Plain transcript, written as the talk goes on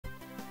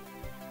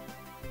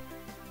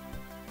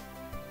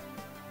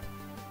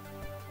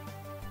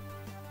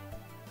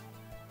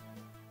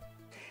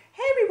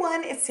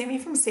everyone, it's Sammy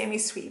from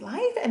Sammy's Sweet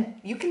Life, and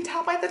you can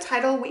tell by the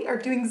title we are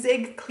doing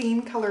Zig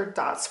Clean Colored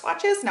Dot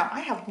Swatches. Now I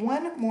have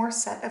one more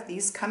set of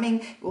these coming.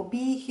 It will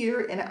be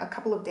here in a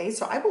couple of days,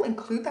 so I will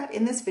include that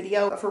in this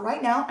video. But for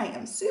right now, I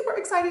am super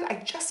excited.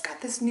 I just got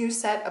this new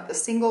set of the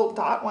single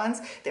dot ones.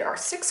 There are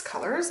 6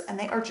 colors, and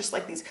they are just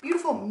like these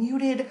beautiful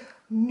muted,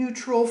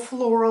 neutral,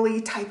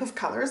 florally type of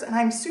colors, and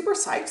I'm super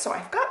psyched. So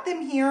I've got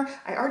them here.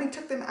 I already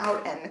took them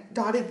out and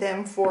dotted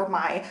them for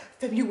my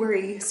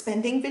February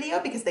spending video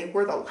because they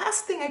were the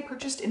last thing I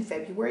purchased in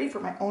February for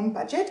my own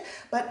budget.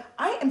 But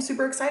I am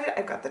super excited.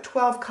 I've got the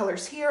 12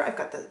 colors here. I've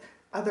got the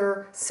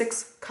other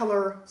 6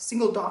 color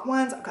single dot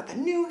ones. I've got the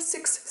new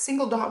 6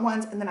 single dot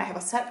ones, and then I have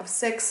a set of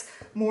 6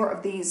 more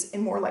of these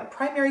in more like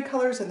primary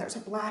colors, and there's a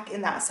black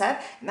in that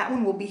set, and that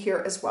one will be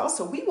here as well.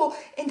 So we will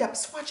end up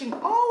swatching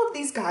all of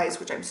these guys,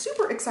 which I'm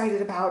super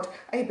excited about.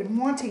 I have been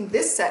wanting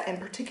this set in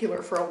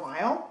particular for a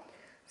while.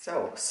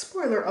 So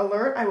spoiler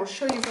alert, I will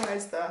show you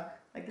guys the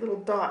like little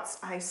dots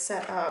I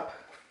set up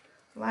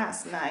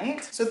last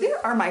night. So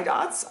there are my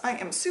dots. I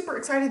am super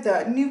excited.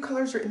 The new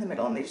colors are in the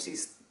middle, and there's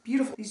these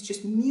beautiful, these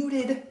just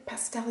muted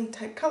pastel-y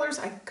type colors.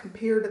 I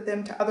compared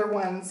them to other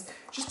ones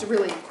just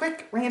really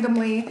quick,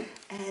 randomly,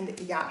 and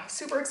yeah,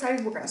 super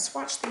excited. We're gonna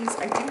swatch these.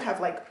 I do have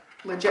like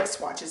legit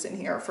swatches in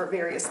here for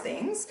various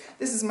things.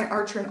 This is my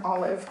Archer and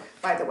Olive,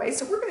 by the way.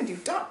 So we're gonna do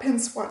dot pen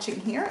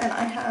swatching here, and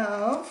I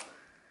have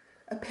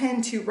a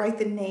pen to write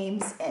the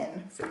names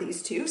in for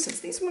these two. Since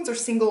these ones are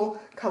single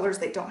colors,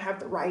 they don't have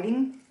the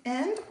writing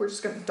end. We're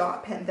just gonna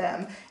dot pen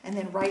them and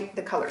then write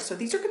the colors. So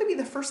these are gonna be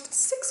the first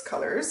 6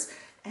 colors,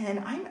 and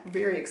I'm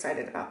very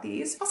excited about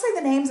these. I'll say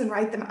the names and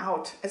write them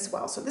out as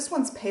well. So this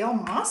one's Pale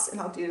Moss, and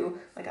I'll do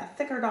like a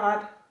thicker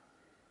dot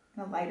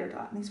and a lighter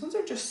dot. And these ones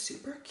are just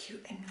super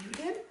cute and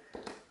muted.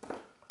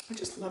 I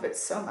just love it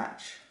so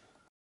much.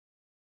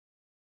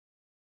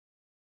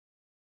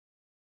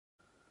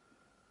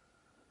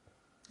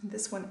 And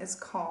this one is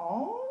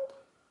called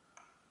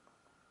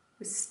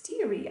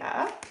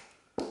Wisteria.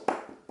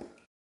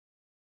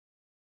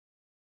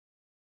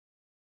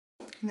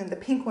 And then the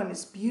pink one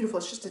is beautiful.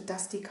 It's just a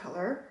dusty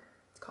color.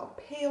 It's called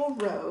Pale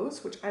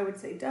Rose, which I would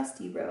say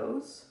Dusty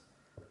Rose.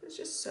 It's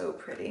just so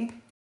pretty.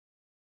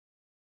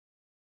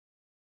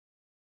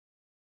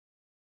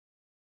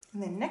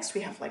 And then next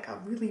we have like a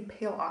really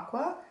pale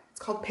aqua. It's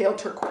called Pale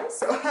Turquoise.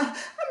 So I'm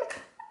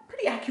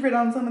pretty accurate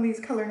on some of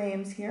these color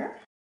names here.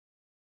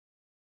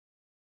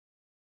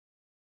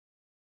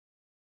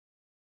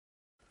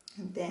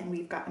 And then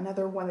we've got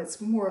another one that's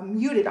more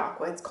muted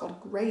aqua. It's called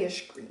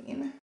Grayish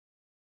Green.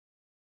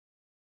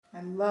 I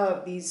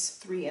love these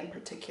 3 in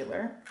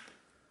particular.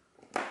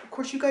 Of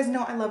course, you guys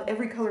know I love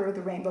every color of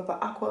the rainbow,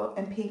 but aqua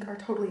and pink are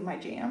totally my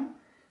jam.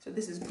 So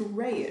this is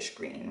grayish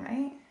green,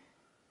 right?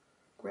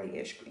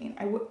 Grayish green.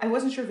 I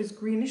wasn't sure if it's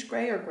greenish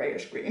gray or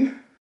grayish green.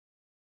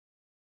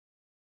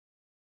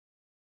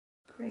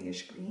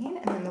 Grayish green.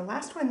 And then the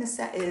last one in this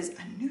set is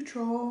a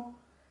neutral.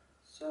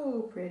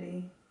 So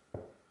pretty.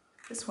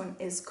 This one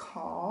is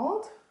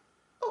called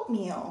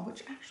Oatmeal,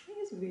 which actually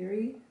is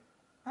very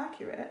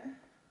accurate.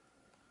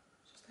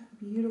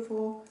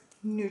 Beautiful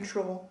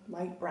neutral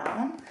light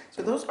brown.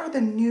 So those are the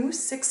new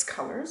 6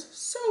 colors.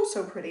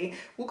 So pretty.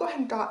 We'll go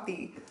ahead and dot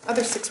the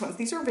other 6 ones.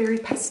 These are very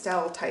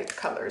pastel type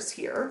colors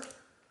here.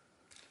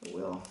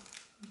 We'll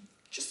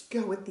just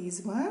go with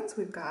these ones.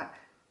 We've got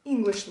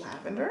English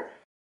Lavender.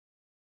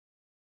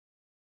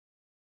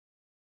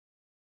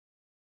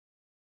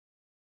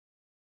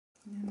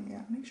 And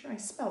yeah, make sure I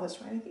spell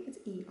this right. I think it's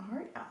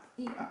E-R. Yeah,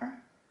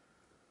 E-R.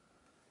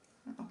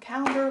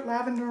 Calendar,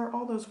 Lavender,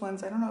 all those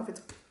ones. I don't know if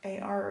it's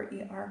A-R or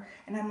E-R.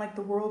 And I'm like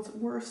the world's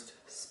worst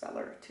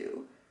speller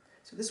too.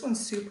 So this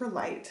one's super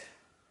light.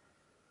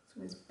 This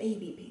one is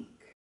Baby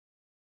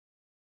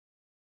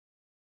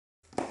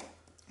Pink.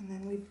 And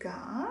then we've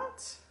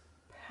got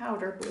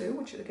Powder Blue,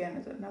 which again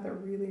is another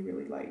really,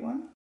 really light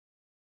one.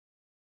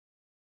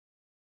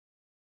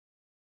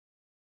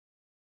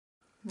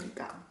 And we've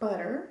got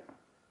Butter.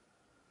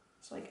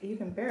 It's like you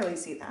can barely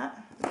see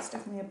that. It's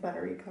definitely a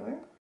buttery color.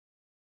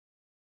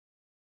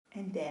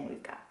 And then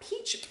we've got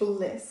Peach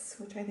Bliss,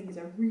 which I think is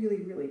a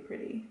really, really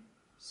pretty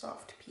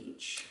soft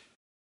peach.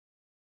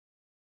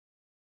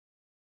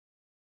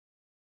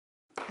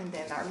 And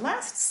then our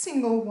last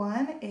single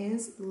one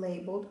is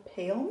labeled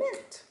Pale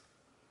Mint.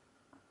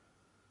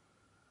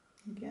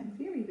 Again,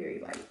 very, very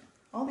light.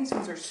 All these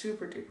ones are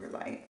super duper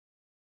light.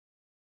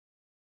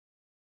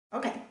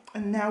 Okay,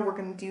 and now we're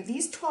going to do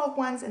these 12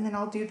 ones, and then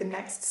I'll do the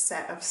next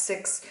set of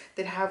 6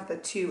 that have the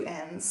 2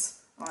 ends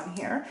on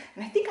here.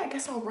 And I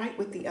guess I'll write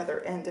with the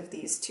other end of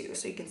these 2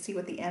 so you can see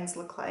what the ends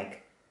look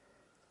like.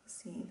 Let's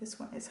see, this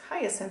one is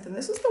Hyacinth, and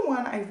this is the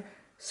one I've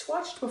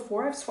swatched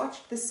before. I've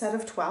swatched this set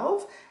of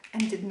 12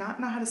 and did not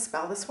know how to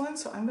spell this one,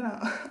 so I'm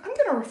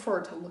gonna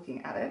refer to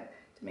looking at it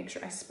to make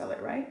sure I spell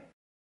it right.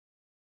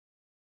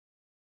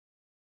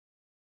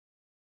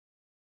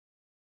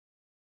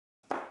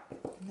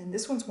 And then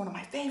this one's one of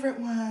my favorite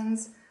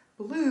ones,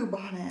 Blue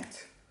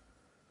Bonnet,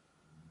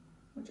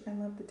 which I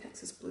love the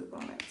Texas blue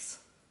bonnets.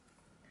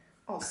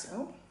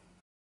 Also,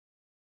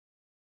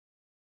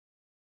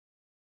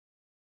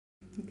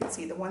 You can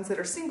see the ones that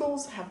are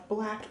singles have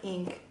black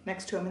ink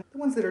next to them, and the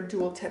ones that are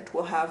dual tipped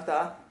will have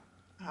the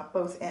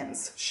both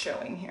ends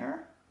showing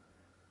here.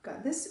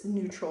 Got this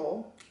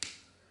neutral,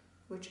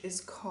 which is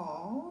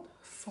called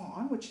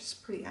Fawn, which is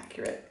pretty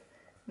accurate.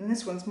 And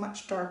this one's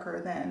much darker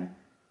than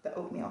the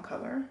oatmeal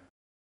color.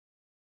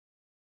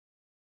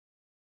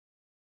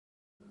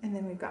 And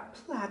then we've got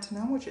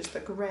Platinum, which is the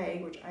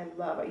gray, which I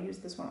love. I use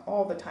this one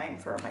all the time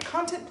for my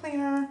content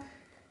planner,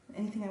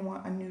 anything I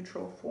want a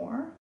neutral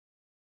for.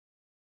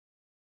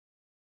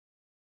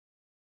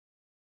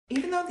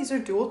 Even though these are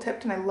dual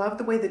tipped, and I love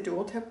the way the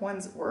dual tip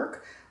ones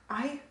work,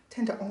 I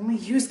tend to only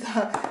use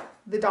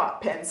the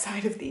dot pen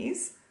side of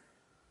these.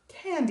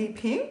 Candy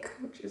Pink,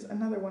 which is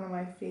another one of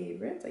my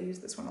favorites. I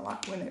used this one a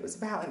lot when it was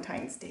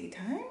Valentine's Day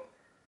time.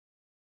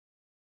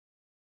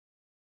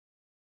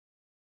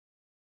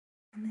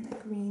 And then a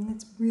green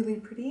that's really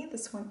pretty.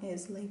 This one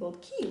is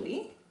labeled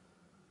Kiwi.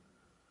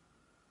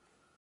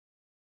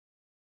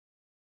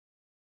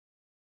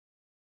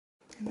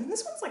 And then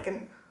this one's like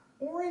an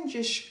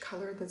orangish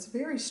color that's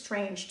very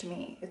strange to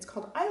me. It's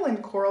called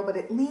Island Coral, but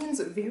it leans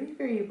very,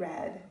 very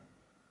red.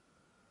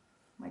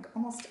 Like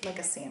almost like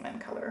a salmon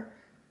color.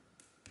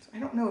 So I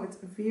don't know if it's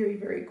very,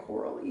 very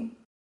corally.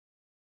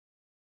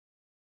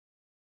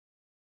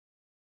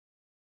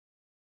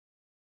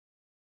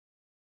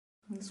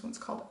 And this one's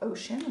called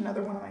Ocean,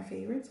 another one of my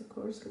favorites, of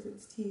course, because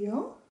it's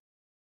teal.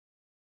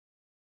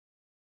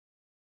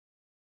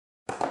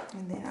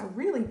 And then a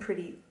really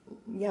pretty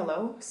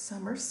yellow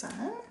Summer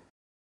Sun.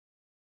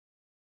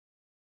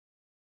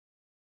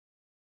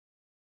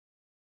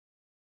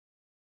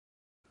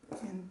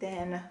 And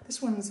then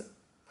this one's,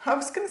 I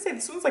was gonna say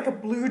this one's like a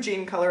blue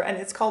jean color, and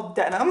it's called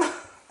Denim.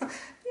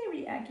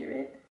 Very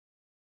accurate.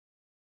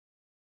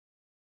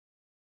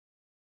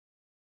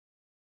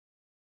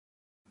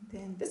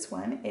 Then this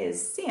one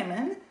is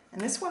Salmon,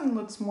 and this one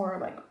looks more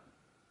like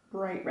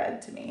bright red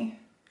to me.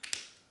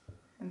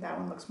 And that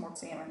one looks more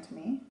salmon to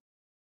me.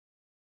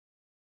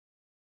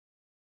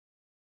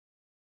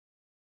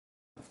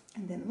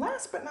 And then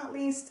last but not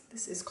least,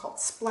 this is called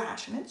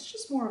Splash, and it's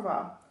just more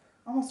of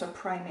almost a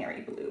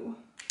primary blue.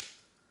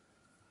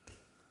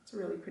 It's a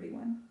really pretty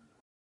one.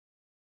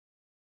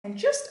 And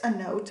just a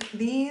note,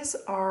 these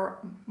are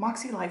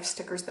Moxie Life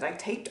stickers that I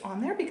taped on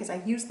there because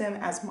I use them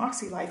as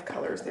Moxie Life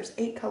colors. There's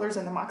 8 colors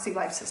in the Moxie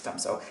Life system,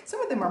 so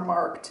some of them are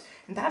marked,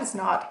 and that is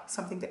not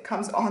something that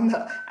comes on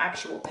the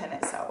actual pen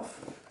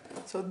itself.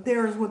 So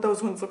there's what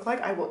those ones look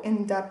like. I will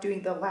end up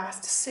doing the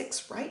last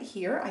 6 right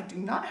here. I do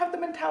not have the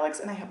metallics,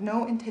 and I have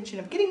no intention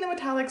of getting the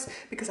metallics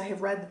because I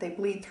have read that they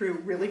bleed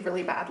through really,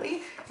 really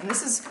badly. And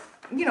this is,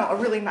 you know, a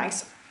really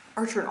nice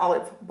Archer and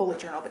Olive bullet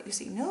journal, but you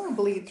see no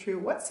bleed through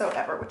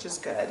whatsoever, which is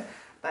good.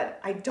 But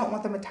I don't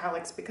want the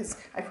metallics because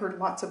I've heard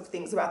lots of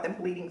things about them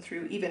bleeding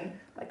through even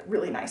like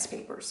really nice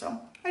paper. So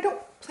I don't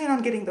plan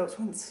on getting those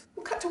ones.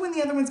 We'll cut to when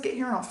the other ones get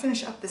here and I'll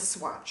finish up this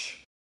swatch.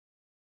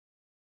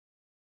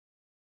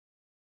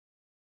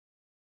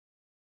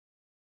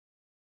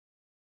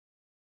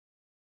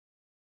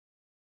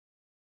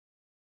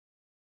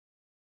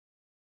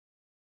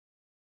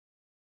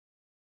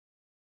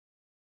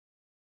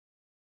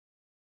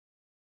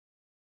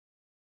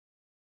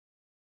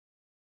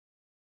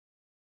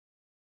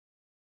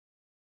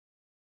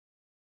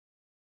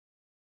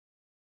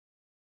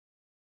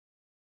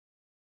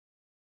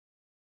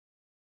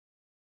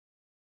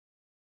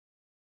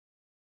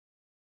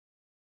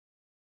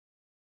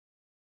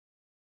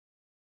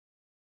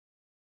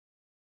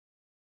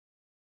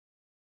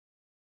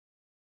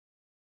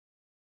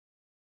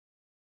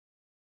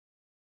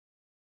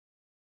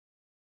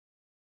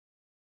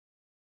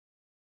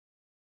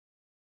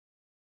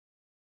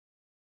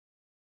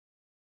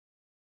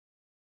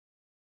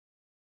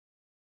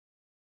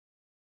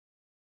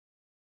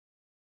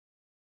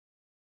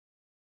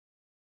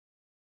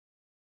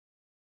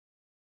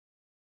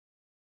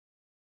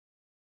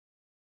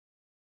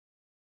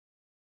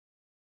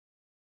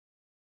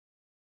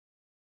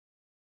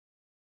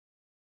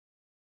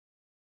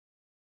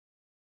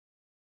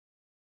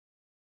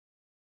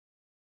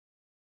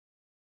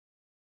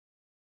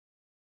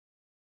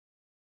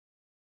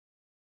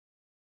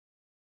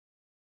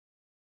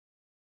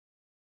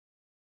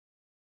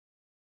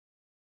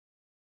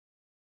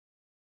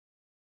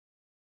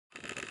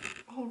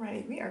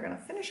 Alrighty, we are gonna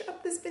finish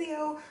up this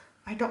video.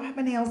 I don't have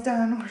my nails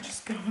done. We're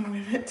just going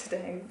with it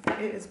today.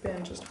 It has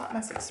been just Hot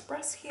Mess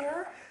Express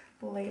here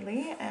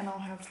lately, and I'll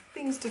have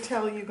things to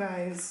tell you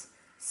guys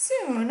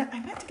soon.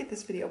 I meant to get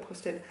this video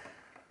posted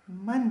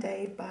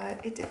Monday, but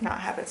it did not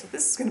happen. So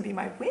this is gonna be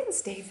my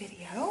Wednesday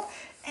video,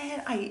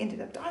 and I ended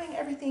up dotting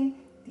everything.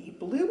 The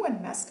blue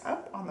one messed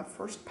up on the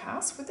first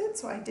pass with it,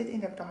 so I did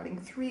end up dotting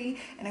 3,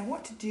 and I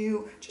want to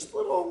do just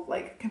little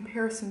like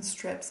comparison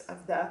strips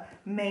of the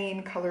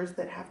main colors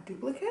that have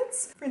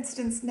duplicates. For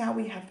instance, now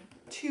we have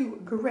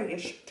 2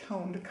 grayish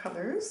toned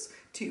colors,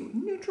 2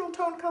 neutral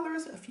toned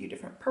colors, a few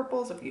different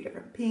purples, a few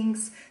different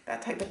pinks,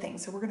 that type of thing.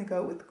 So we're gonna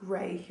go with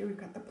gray. Here we've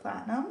got the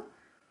Platinum,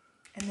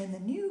 and then the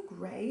new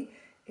gray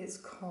is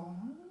called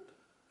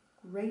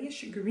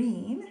Grayish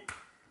Green.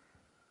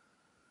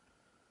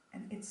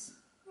 And it's,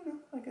 you know,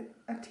 like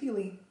a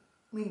tealy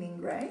leaning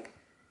gray.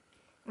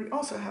 We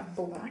also have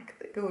black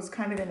that goes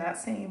kind of in that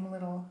same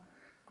little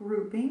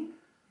grouping.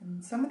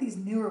 And some of these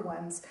newer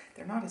ones,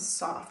 they're not as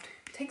soft.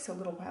 It takes a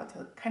little while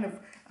to kind of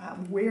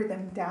wear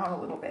them down a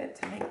little bit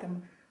to make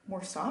them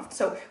more soft.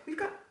 So we've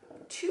got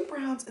two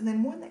browns and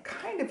then one that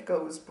kind of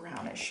goes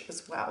brownish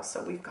as well.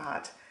 So we've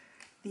got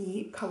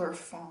the color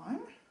Fawn.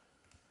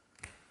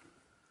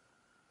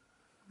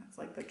 That's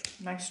like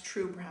the nice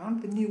true brown.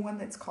 The new one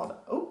that's called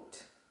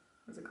Oat.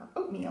 What is it called?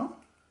 Oatmeal.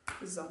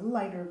 This is a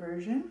lighter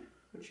version,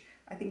 which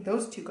I think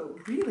those two go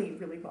really,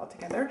 really well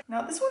together.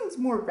 Now this one's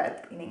more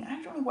red leaning.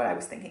 I don't know what I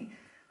was thinking.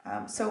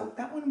 So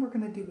that one we're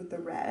gonna do with the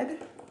red.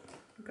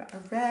 We've got a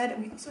red,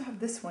 and we also have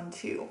this one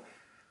too.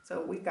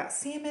 So we've got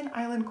salmon,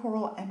 island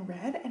coral, and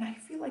red, and I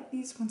feel like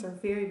these ones are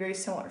very, very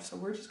similar. So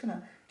we're just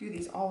gonna do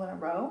these all in a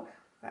row.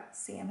 We've got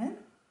salmon.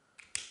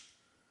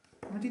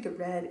 I'm gonna do the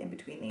red in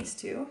between these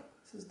two.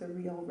 This is the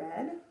real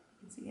red. You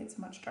can see it's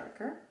much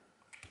darker.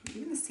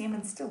 Even the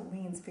salmon still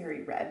leans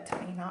very red to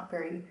me, not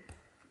very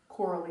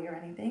corally or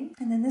anything.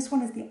 And then this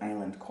one is the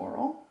island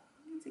coral.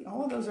 You can see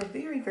all of those are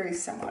very, very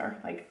similar.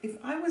 Like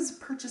if I was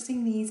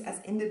purchasing these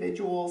as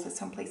individuals at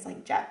some place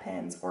like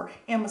JetPens or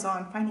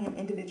Amazon, finding them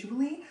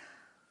individually,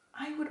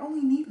 I would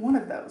only need one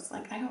of those.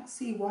 Like I don't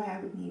see why I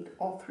would need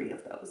all three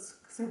of those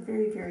because they're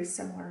very, very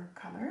similar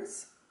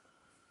colors.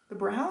 The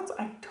browns,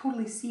 I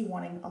totally see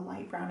wanting a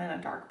light brown and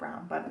a dark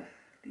brown, but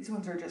these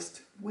ones are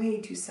just way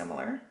too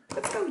similar.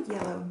 Let's go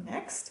yellow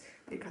next.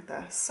 We've got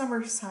the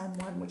Summer Sun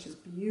one, which is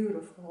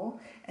beautiful,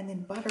 and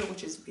then Butter,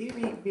 which is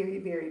very, very,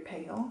 very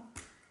pale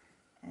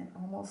and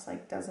almost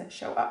like doesn't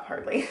show up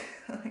hardly.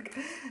 Like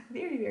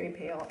very, very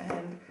pale,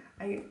 and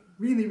I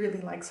really,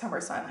 really like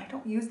Summer Sun. I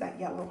don't use that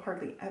yellow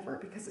hardly ever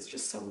because it's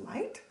just so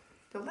light.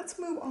 So let's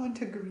move on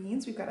to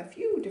greens. We've got a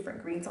few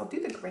different greens. I'll do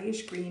the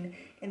grayish green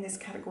in this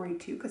category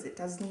too because it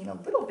does lean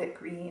a little bit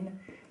green.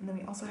 And then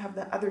we also have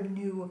the other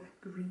new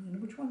green.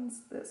 Which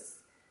one's this?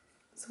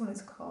 This one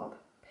is called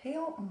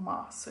Pale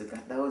Moss. So we've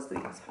got those. We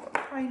also have a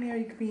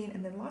primary green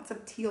and then lots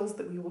of teals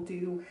that we will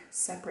do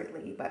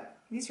separately. But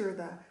these are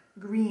the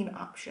green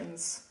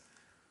options.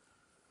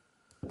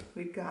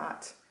 We've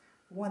got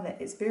one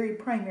that is very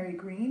primary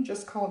green,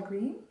 just called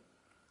green.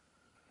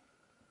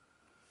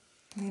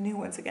 The new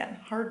ones, again,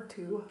 hard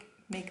to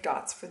make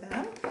dots for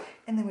them.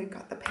 And then we've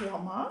got the Pale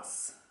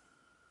Moss,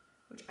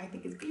 which I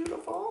think is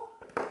beautiful.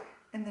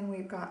 And then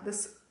we've got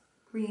this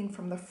green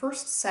from the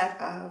first set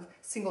of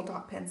single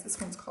dot pens.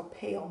 This one's called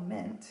Pale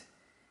Mint.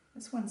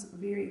 This one's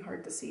very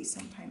hard to see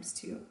sometimes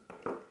too.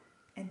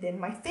 And then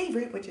my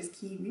favorite, which is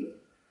Kiwi.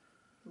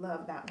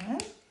 Love that one.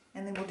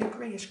 And then we'll do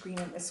grayish green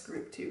in this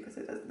group too, because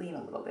it does lean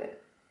a little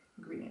bit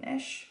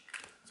greenish.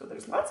 So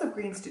there's lots of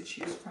greens to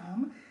choose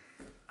from.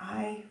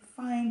 I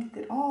find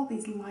that all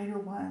these lighter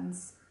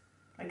ones,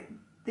 like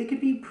they could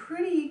be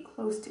pretty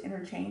close to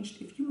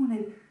interchanged. If you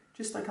wanted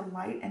just like a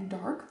light and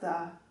dark,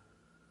 the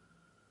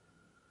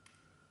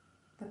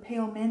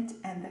Pale Mint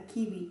and the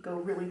Kiwi go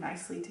really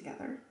nicely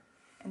together.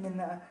 And then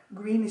the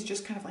green is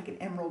just kind of like an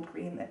emerald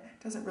green that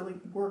doesn't really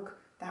work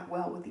that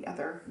well with the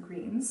other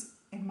greens,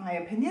 in my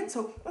opinion.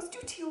 So let's do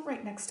teal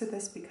right next to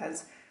this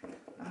because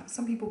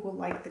some people will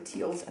like the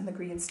teals and the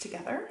greens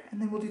together.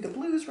 And then we'll do the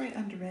blues right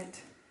under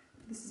it.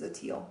 This is a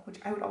teal, which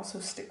I would also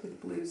stick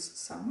with blues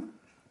some.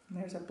 And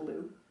there's a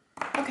blue.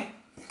 Okay.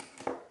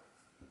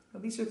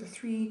 Well, these are the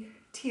three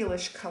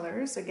tealish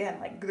colors. Again,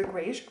 like the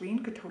grayish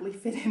green could totally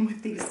fit in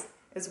with these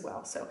as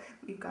well. So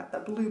we've got the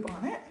blue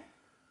bonnet.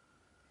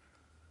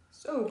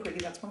 So pretty.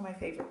 That's one of my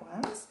favorite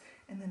ones.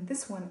 And then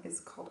this one is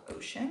called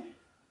Ocean.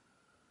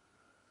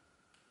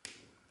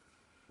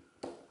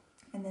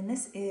 And then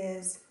this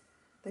is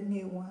the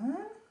new one.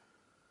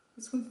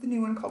 This one's the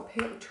new one called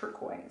Pale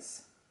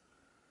Turquoise.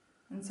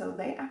 And so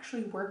they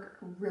actually work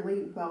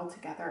really well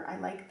together. I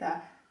like the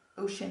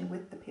Ocean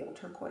with the Pale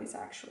Turquoise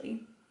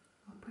actually.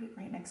 I'll put it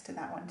right next to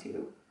that one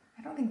too.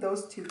 I don't think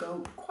those two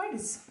go quite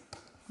as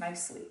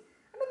nicely.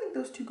 I don't think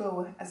those two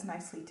go as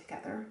nicely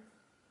together.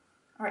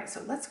 All right,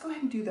 so let's go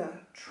ahead and do the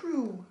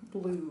true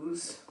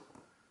blues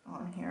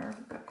on here.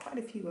 We've got quite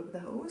a few of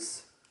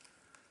those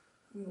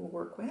we will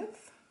work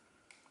with.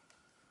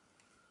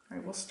 All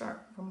right, we'll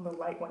start from the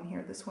light one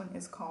here. This one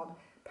is called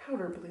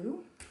Powder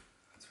Blue.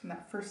 It's from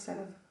that first set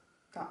of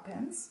dot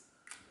pens.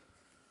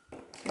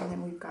 And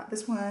then we've got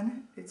this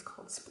one. It's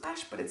called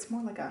Splash, but it's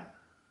more like a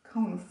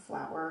cone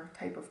flower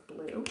type of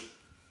blue.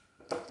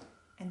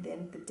 And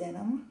then the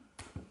Denim.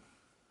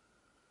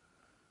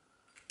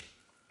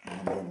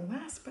 And then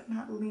last but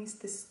not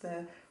least, this is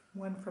the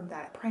one from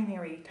that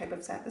primary type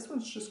of set. This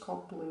one's just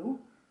called Blue.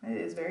 It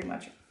is very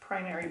much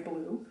primary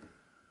blue.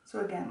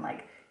 So again,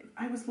 like if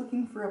I was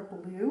looking for a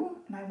blue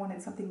and I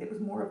wanted something that was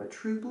more of a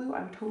true blue,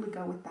 I would totally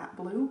go with that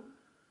blue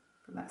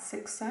from that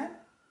 6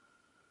 set.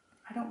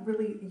 I don't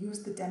really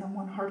use the Denim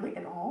one hardly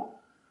at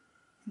all.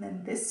 And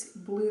then this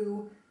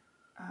blue,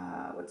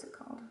 what's it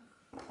called?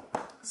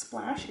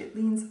 Splash, it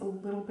leans a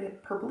little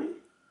bit purpley.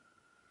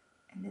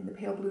 And then the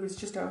Pale Blue is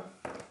just or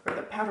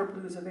the Powder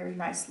Blue is a very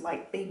nice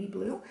light baby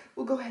blue.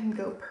 We'll go ahead and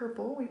go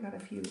purple. We've got a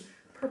few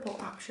purple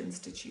options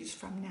to choose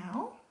from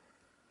now.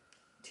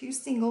 2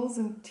 singles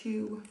and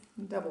 2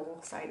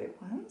 double-sided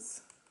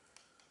ones.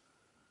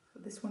 So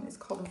this one is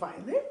called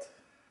Violet.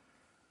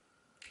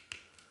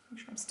 Make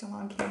sure I'm still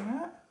on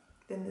camera.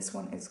 Then this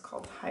one is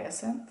called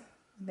Hyacinth.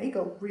 They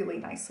go really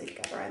nicely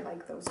together. I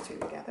like those two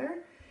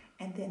together.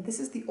 And then this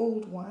is the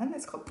old one.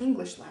 It's called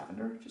English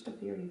Lavender, just a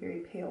very,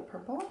 very pale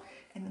purple.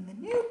 And then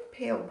the new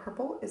pale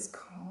purple is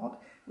called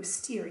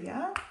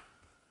Wisteria.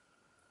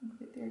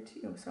 Put it there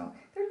too. So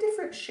they're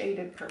different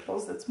shaded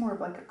purples. That's more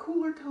of like a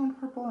cooler toned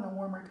purple and a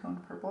warmer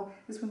toned purple.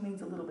 This one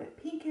leans a little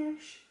bit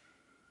pinkish,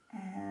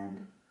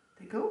 and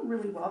they go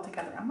really well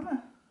together. I'm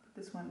gonna put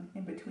this one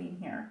in between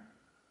here.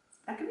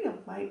 That could be a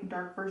light and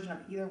dark version of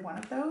either one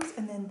of those.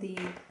 And then the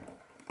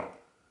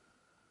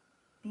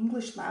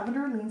English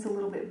Lavender leans a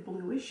little bit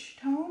bluish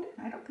toned,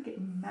 and I don't think it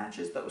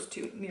matches those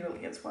two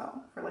nearly as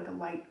well for like a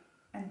light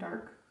and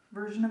dark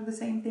version of the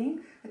same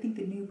thing. I think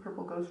the new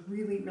purple goes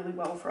really, really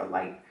well for a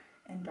light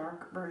and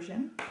dark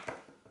version.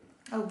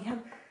 Oh, we have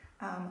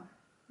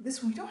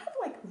this one. We don't have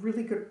like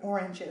really good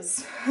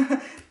oranges.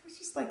 It's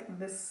just like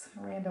this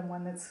random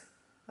one that's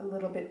a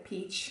little bit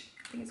peach.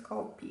 I think it's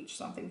called peach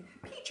something.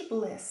 Peach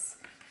Bliss.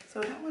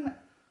 So that one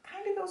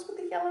kind of goes with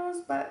the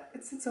yellows, but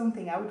it's its own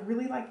thing. I would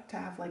really like to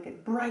have like a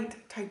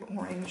bright type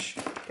orange.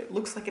 It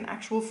looks like an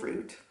actual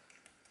fruit.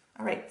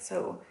 All right,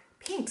 so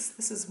pinks.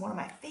 This is one of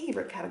my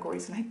favorite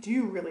categories, and I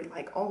do really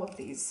like all of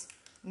these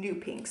new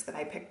pinks that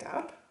I picked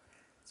up.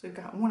 So we've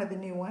got one of the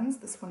new ones.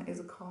 This one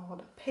is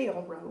called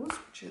Pale Rose,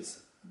 which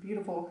is a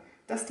beautiful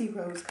dusty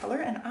rose color.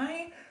 And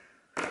I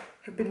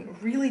have been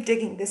really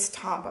digging this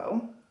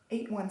Tombow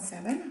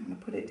 817. I'm gonna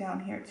put it down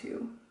here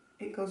too.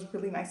 It goes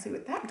really nicely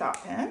with that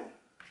dot pen.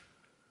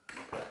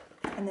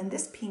 And then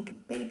this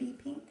pink, baby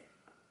pink.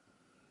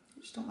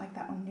 I just don't like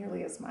that one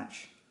nearly as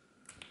much.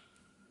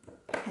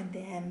 And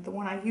then the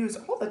one I use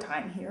all the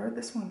time here,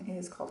 this one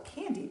is called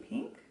Candy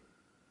Pink.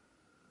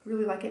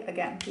 Really like it.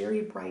 Again,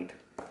 very bright,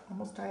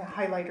 almost a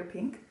highlighter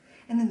pink.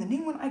 And then the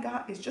new one I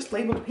got is just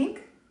labeled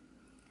pink.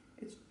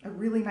 It's a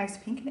really nice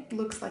pink, and it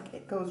looks like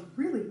it goes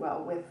really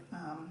well with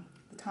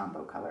the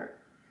Tombow color.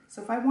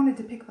 So if I wanted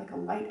to pick like a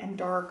light and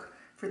dark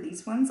for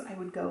these ones, I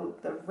would go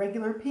the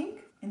regular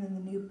pink and then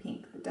the new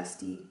pink, the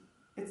dusty,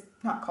 it's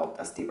not called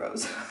Dusty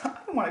Rose. I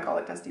don't want to call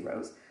it Dusty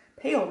Rose.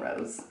 Pale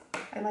Rose.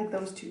 I like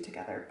those two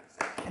together.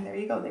 And there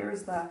you go.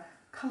 There's the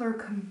color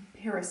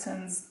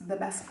comparisons, the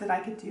best that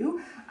I could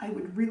do. I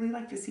would really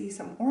like to see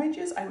some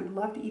oranges. I would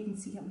love to even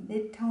see a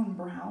mid-tone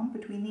brown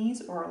between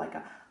these, or like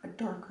a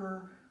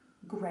darker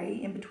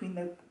gray in between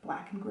the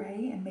black and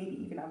gray, and maybe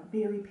even a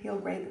very pale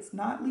gray that's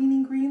not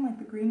leaning green, like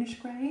the greenish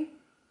gray.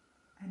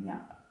 And yeah,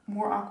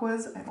 more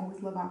aquas. I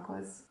always love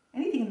aquas.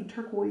 Anything in the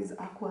turquoise,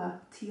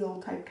 aqua,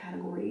 teal type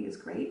category is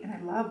great. And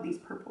I love these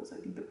purples. I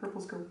think the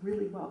purples go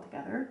really well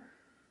together.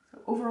 So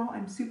overall,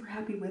 I'm super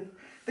happy with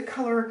the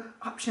color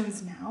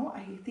options now.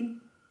 I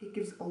think it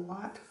gives a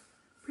lot,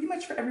 pretty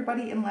much for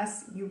everybody,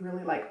 unless you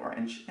really like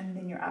orange, and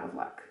then you're out of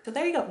luck. So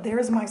there you go.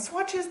 There's my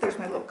swatches. There's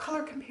my little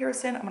color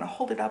comparison. I'm going to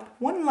hold it up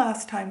one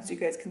last time so you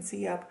guys can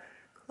see up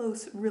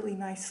close really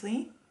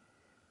nicely.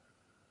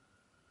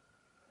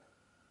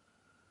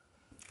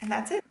 And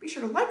that's it. Be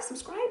sure to like,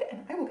 subscribe,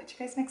 and I will catch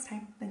you guys next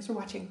time. Thanks for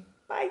watching.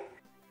 Bye.